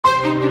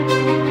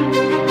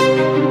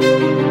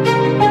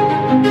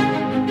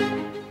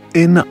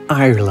In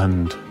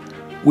Ireland,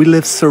 we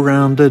live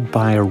surrounded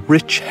by a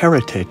rich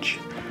heritage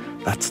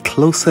that's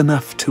close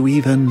enough to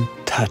even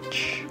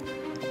touch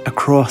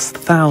across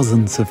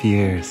thousands of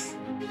years.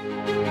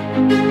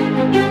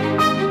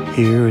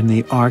 Here in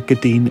the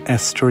Argideen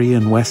estuary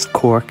in West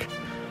Cork,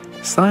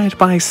 side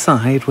by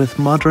side with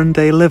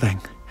modern-day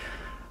living,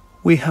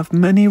 we have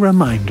many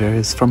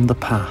reminders from the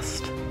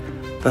past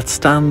that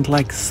stand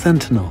like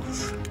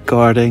sentinels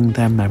guarding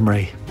their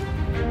memory.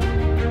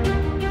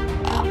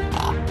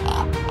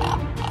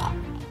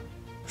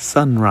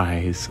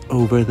 Sunrise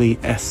over the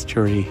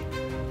estuary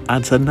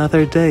adds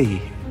another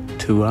day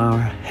to our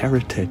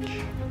heritage.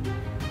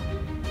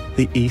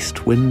 The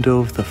east window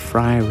of the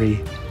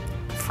friary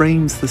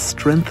frames the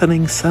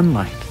strengthening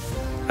sunlight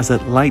as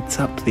it lights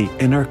up the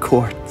inner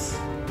courts.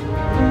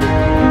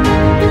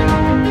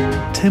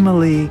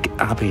 Timoleague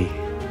Abbey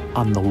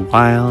on the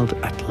wild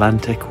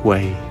Atlantic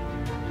Way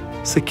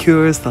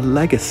secures the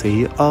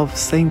legacy of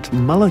Saint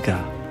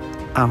Mullaga,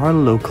 our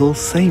local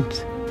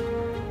saint.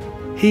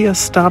 He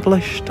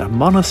established a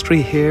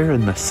monastery here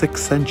in the 6th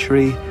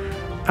century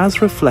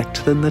as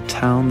reflected in the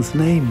town's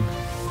name,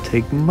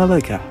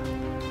 Timoleague,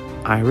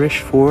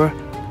 Irish for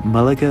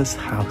Mullaga's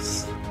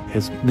house,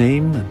 his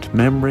name and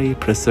memory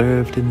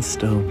preserved in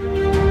stone.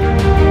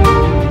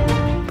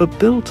 But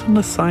built on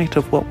the site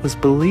of what was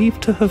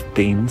believed to have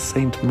been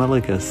St.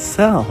 Mullaga's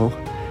cell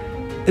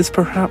is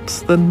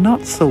perhaps the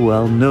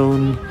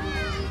not-so-well-known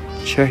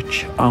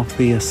Church of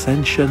the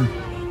Ascension.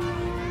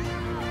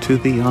 To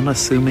the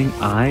unassuming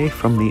eye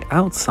from the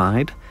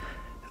outside,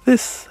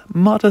 this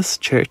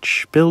modest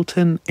church built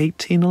in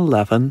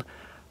 1811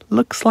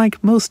 looks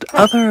like most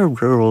other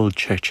rural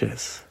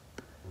churches.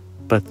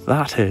 But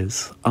that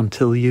is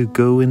until you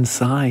go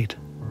inside.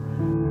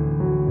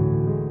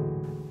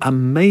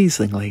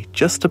 Amazingly,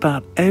 just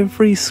about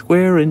every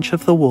square inch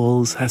of the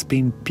walls has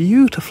been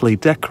beautifully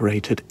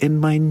decorated in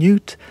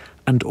minute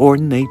and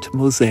ornate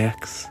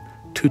mosaics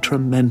to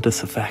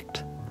tremendous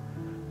effect.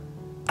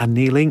 A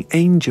kneeling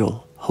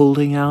angel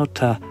holding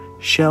out a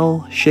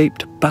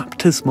shell-shaped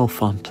baptismal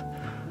font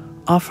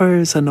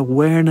offers an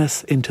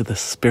awareness into the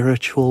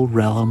spiritual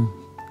realm.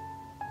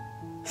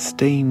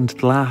 Stained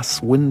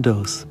glass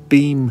windows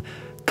beam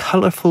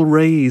colourful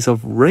rays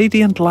of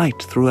radiant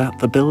light throughout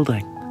the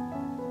building.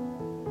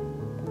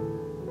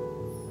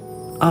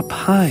 Up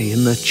high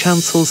in the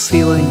chancel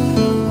ceiling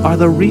are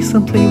the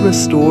recently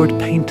restored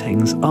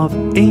paintings of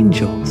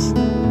angels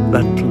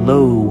that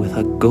glow with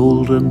a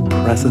golden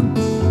presence.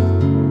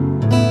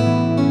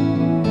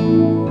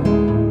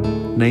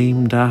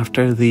 Named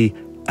after the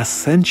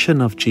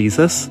Ascension of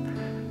Jesus,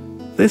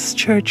 this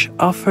church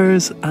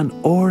offers an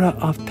aura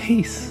of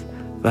peace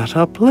that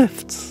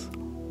uplifts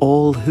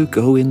all who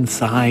go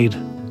inside.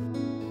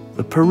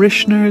 The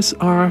parishioners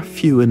are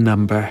few in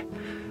number,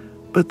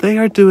 but they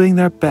are doing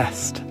their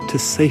best to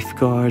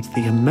safeguard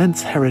the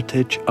immense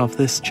heritage of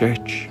this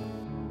church.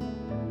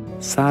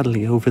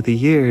 Sadly, over the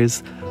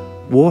years,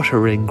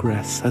 water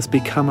ingress has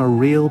become a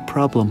real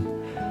problem,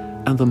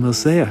 and the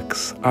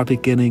mosaics are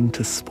beginning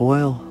to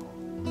spoil.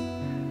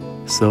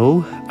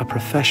 So, a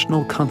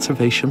professional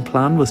conservation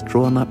plan was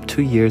drawn up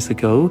 2 years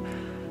ago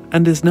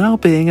and is now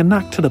being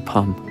enacted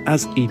upon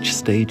as each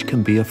stage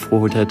can be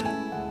afforded.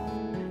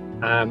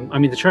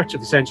 The Church of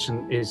the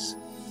Ascension is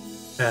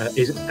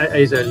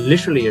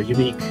literally a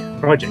unique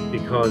project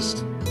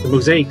because the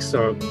mosaics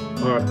are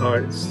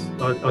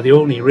the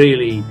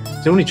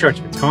only church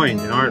of its kind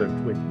in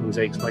Ireland with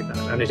mosaics like that,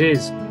 and it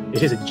is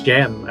a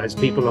gem, as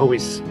people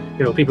always,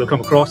 people who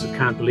come across it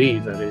can't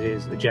believe that it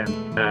is a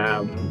gem.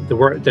 The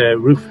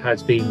roof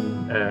has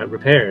been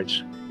repaired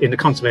in the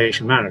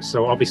conservation manner,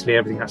 so obviously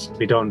everything has to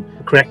be done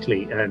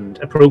correctly and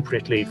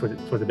appropriately for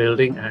the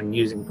building and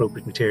using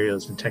appropriate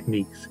materials and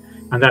techniques,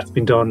 and that's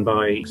been done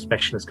by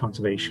specialist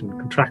conservation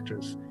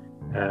contractors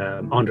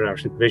under our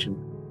supervision.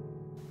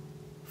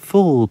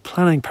 Full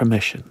planning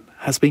permission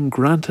has been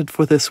granted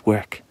for this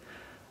work,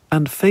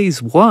 and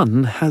Phase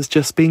 1 has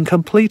just been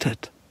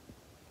completed.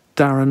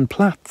 Darren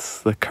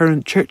Platts, the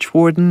current church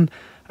warden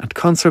and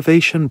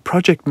conservation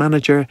project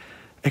manager,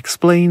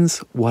 explains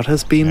what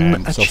has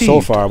been achieved.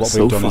 So far what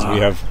we've done is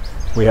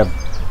we have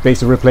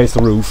basically replaced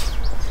the roof,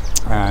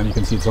 and you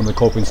can see some of the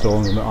coping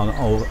stones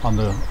on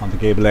the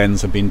gable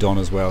ends have been done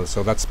as well.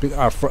 So that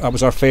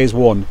was our Phase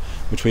 1,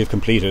 which we have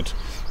completed,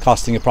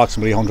 costing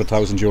approximately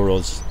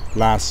 €100,000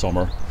 last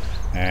summer.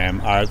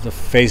 The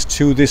Phase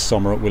 2 this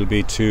summer will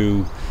be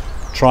to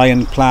try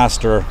and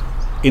plaster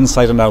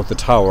inside and out the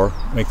tower,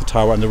 make the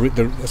tower, and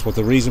I suppose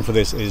the reason for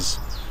this is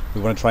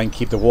we want to try and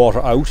keep the water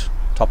out,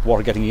 top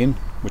water getting in,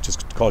 which is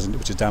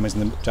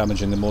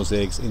damaging the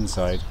mosaics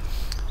inside.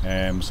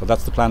 So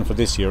that's the plan for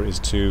this year, is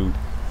to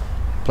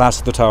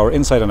plaster the tower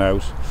inside and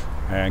out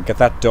and get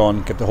that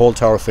done, get the whole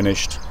tower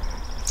finished,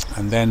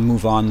 and then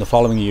move on the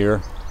following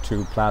year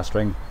to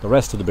plastering the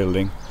rest of the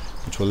building,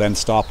 which will then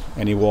stop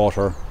any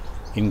water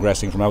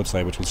ingressing from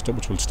outside, which will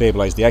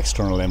stabilise the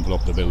external envelope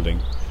of the building.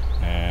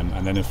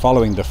 And then the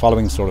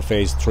following sort of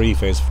Phase 3,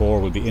 Phase 4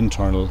 will be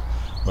internal,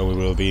 where we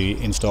will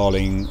be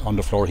installing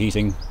underfloor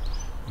heating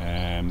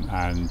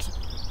and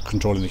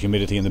controlling the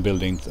humidity in the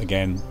building,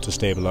 again to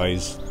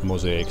stabilise the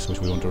mosaics, which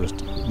we want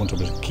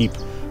to keep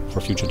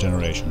for future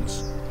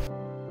generations.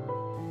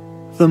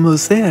 The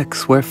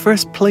mosaics were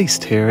first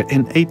placed here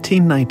in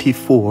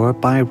 1894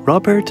 by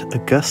Robert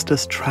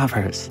Augustus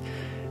Travers,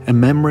 in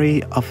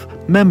memory of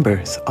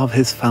members of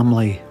his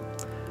family.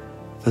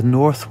 The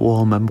North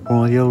Wall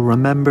Memorial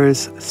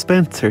remembers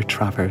Spencer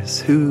Travers,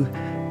 who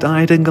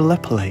died in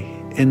Gallipoli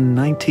in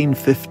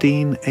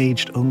 1915,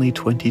 aged only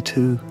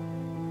 22.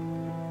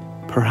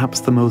 Perhaps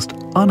the most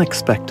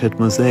unexpected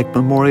mosaic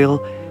memorial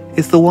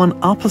is the one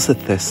opposite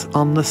this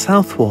on the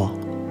south wall.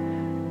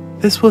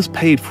 This was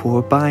paid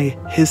for by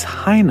His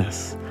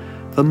Highness,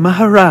 the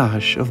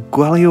Maharaj of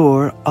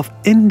Gwalior of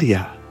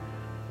India,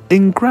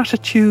 in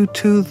gratitude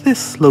to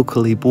this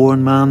locally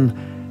born man,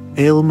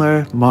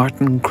 Aylmer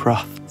Martin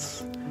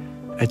Crofts.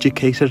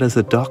 Educated as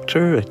a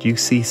doctor at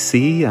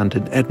UCC and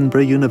in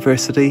Edinburgh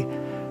University,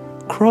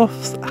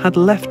 Crofts had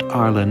left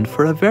Ireland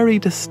for a very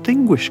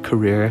distinguished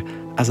career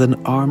as an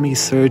army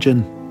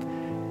surgeon.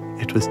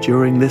 It was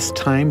during this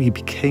time he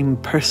became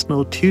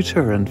personal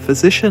tutor and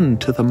physician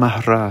to the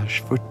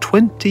Maharaj for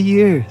 20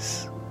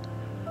 years.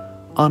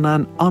 On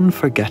an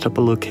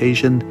unforgettable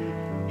occasion,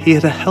 he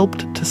had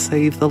helped to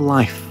save the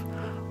life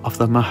of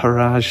the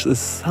Maharaj's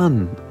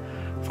son,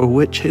 for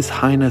which His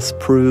Highness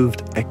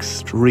proved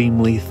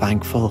extremely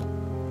thankful.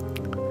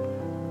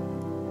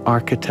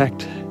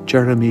 Architect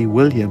Jeremy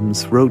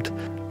Williams wrote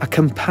a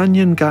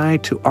companion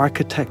guide to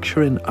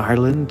architecture in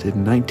Ireland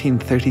in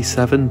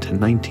 1937 to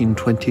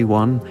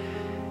 1921.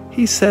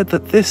 He said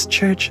that this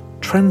church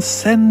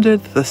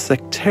transcended the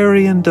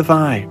sectarian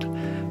divide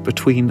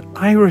between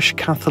Irish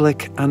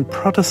Catholic and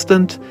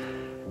Protestant,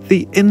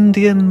 the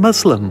Indian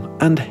Muslim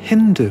and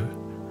Hindu,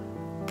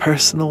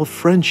 personal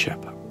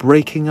friendship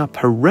breaking up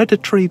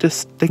hereditary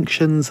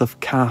distinctions of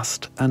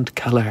caste and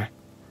colour.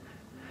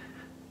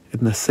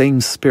 In the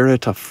same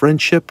spirit of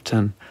friendship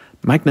and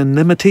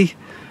magnanimity,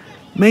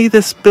 may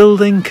this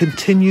building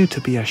continue to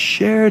be a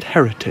shared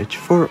heritage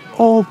for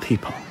all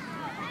people.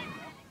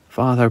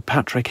 Father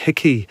Patrick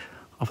Hickey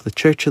of the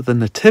Church of the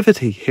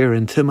Nativity here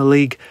in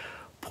Timoleague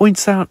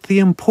points out the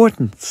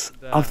importance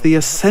of the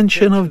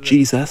Ascension of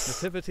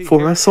Jesus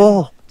for us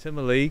all.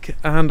 Timoleague,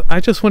 and I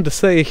just want to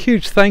say a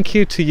huge thank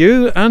you to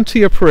you and to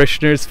your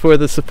parishioners for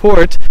the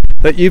support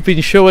that you've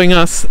been showing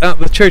us at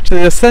the Church of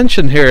the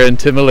Ascension here in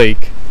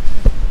Timoleague.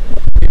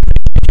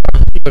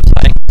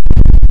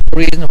 The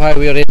reason why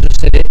we are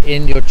interested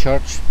in your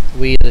church,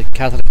 we the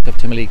Catholics of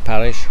Timoleague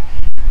Parish,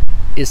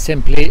 is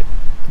simply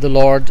the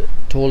Lord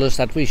told us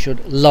that we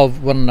should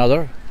love one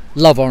another,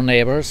 love our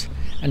neighbours,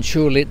 and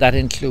surely that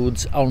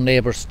includes our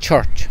neighbour's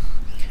church.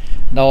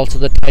 And also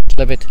the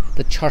title of it,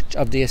 the Church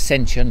of the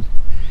Ascension.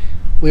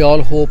 We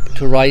all hope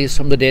to rise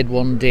from the dead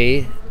one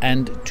day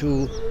and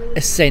to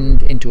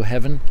ascend into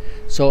heaven,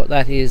 so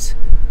that is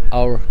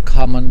our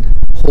common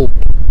hope.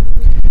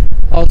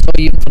 Also,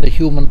 even from the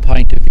human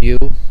point of view,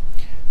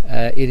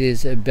 it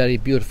is a very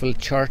beautiful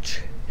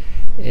church.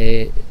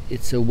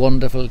 It's a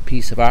wonderful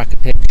piece of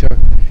architecture.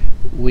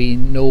 We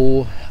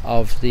know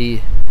of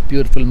the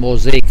beautiful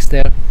mosaics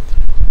there.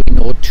 We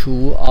know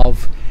too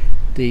of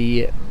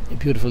the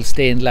beautiful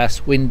stained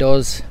glass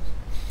windows.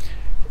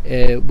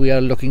 We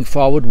are looking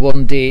forward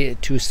one day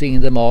to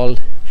seeing them all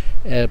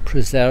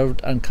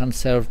preserved and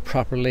conserved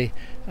properly,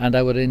 and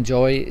I would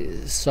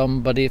enjoy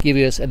somebody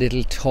giving us a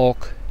little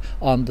talk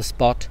on the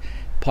spot,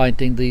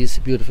 pointing these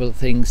beautiful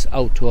things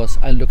out to us.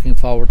 I'm looking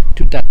forward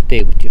to that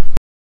day with you.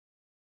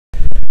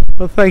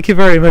 Well, thank you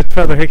very much,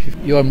 Father Hickey.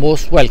 You are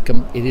most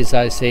welcome. It is,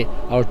 I say,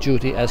 our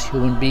duty as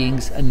human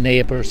beings and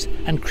neighbours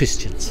and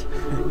Christians.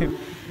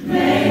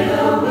 May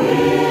the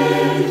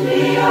wind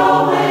be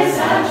always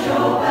at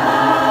your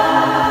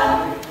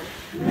back.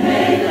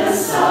 May the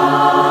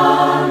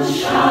sun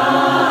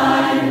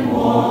shine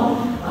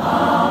warm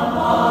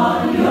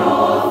upon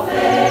your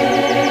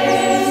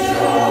face,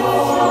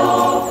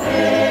 your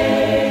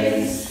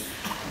face.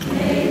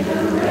 May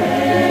the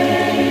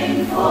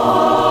rain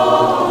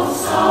fall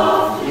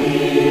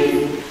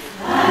softly,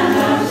 and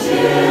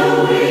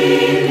until we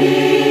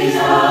meet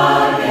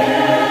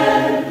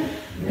again,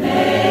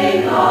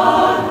 may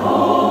God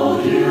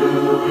hold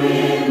you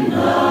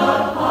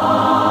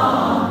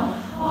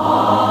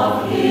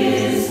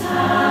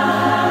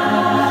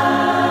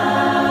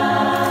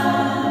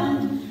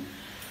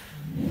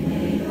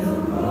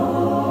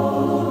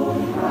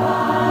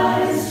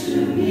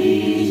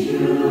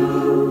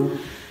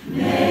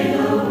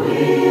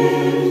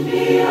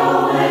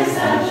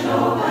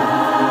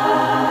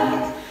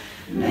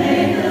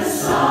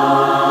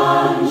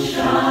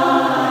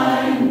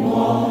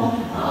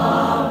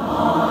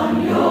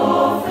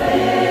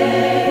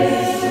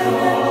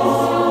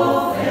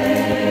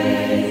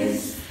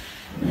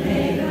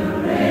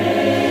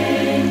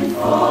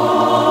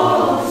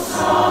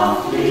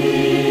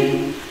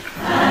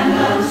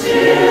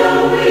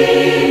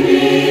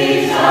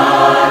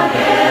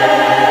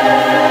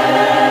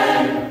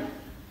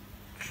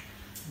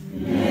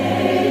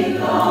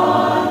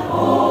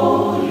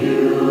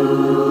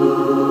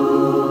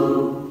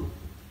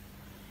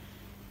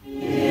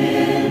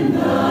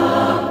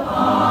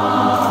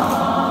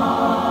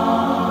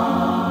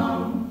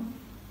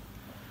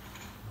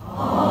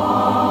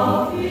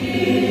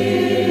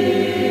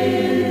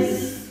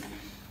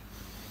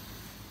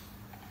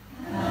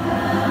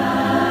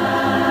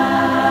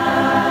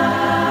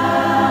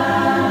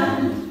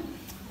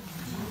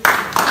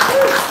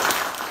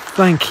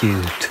Thank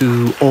you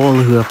to all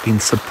who have been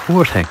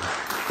supporting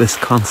this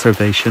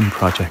conservation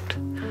project.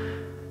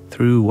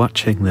 Through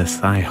watching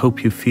this, I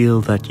hope you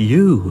feel that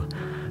you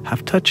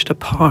have touched a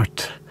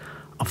part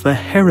of the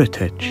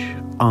heritage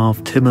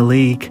of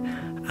Timoleague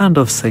and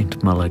of St.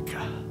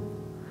 Mullaga.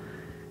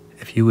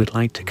 If you would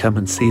like to come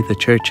and see the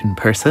church in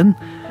person,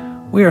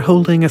 we are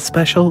holding a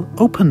special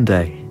open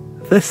day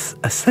this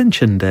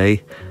Ascension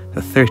Day, the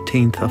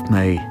 13th of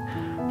May,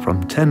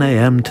 from 10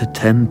 a.m. to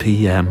 10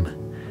 p.m.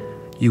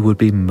 You would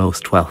be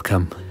most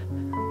welcome.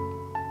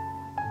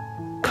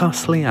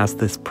 Costly as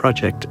this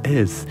project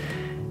is,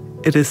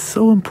 it is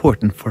so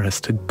important for us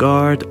to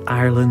guard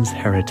Ireland's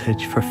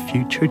heritage for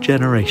future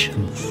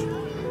generations.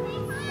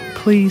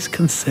 Please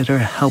consider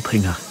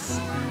helping us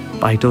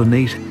by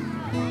donating.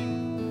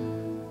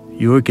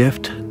 Your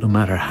gift, no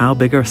matter how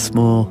big or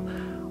small,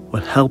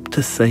 will help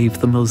to save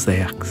the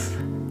mosaics.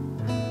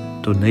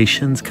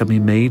 Donations can be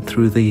made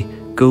through the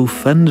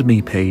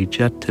GoFundMe page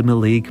at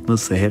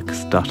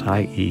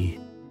timoleaguemosaics.ie.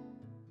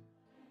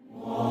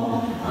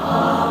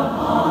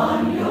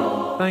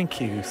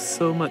 Thank you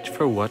so much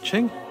for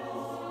watching,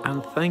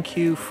 and thank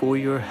you for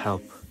your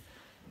help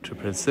to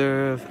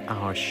preserve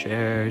our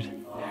shared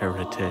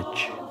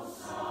heritage.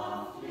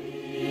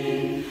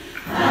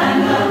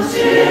 And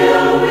until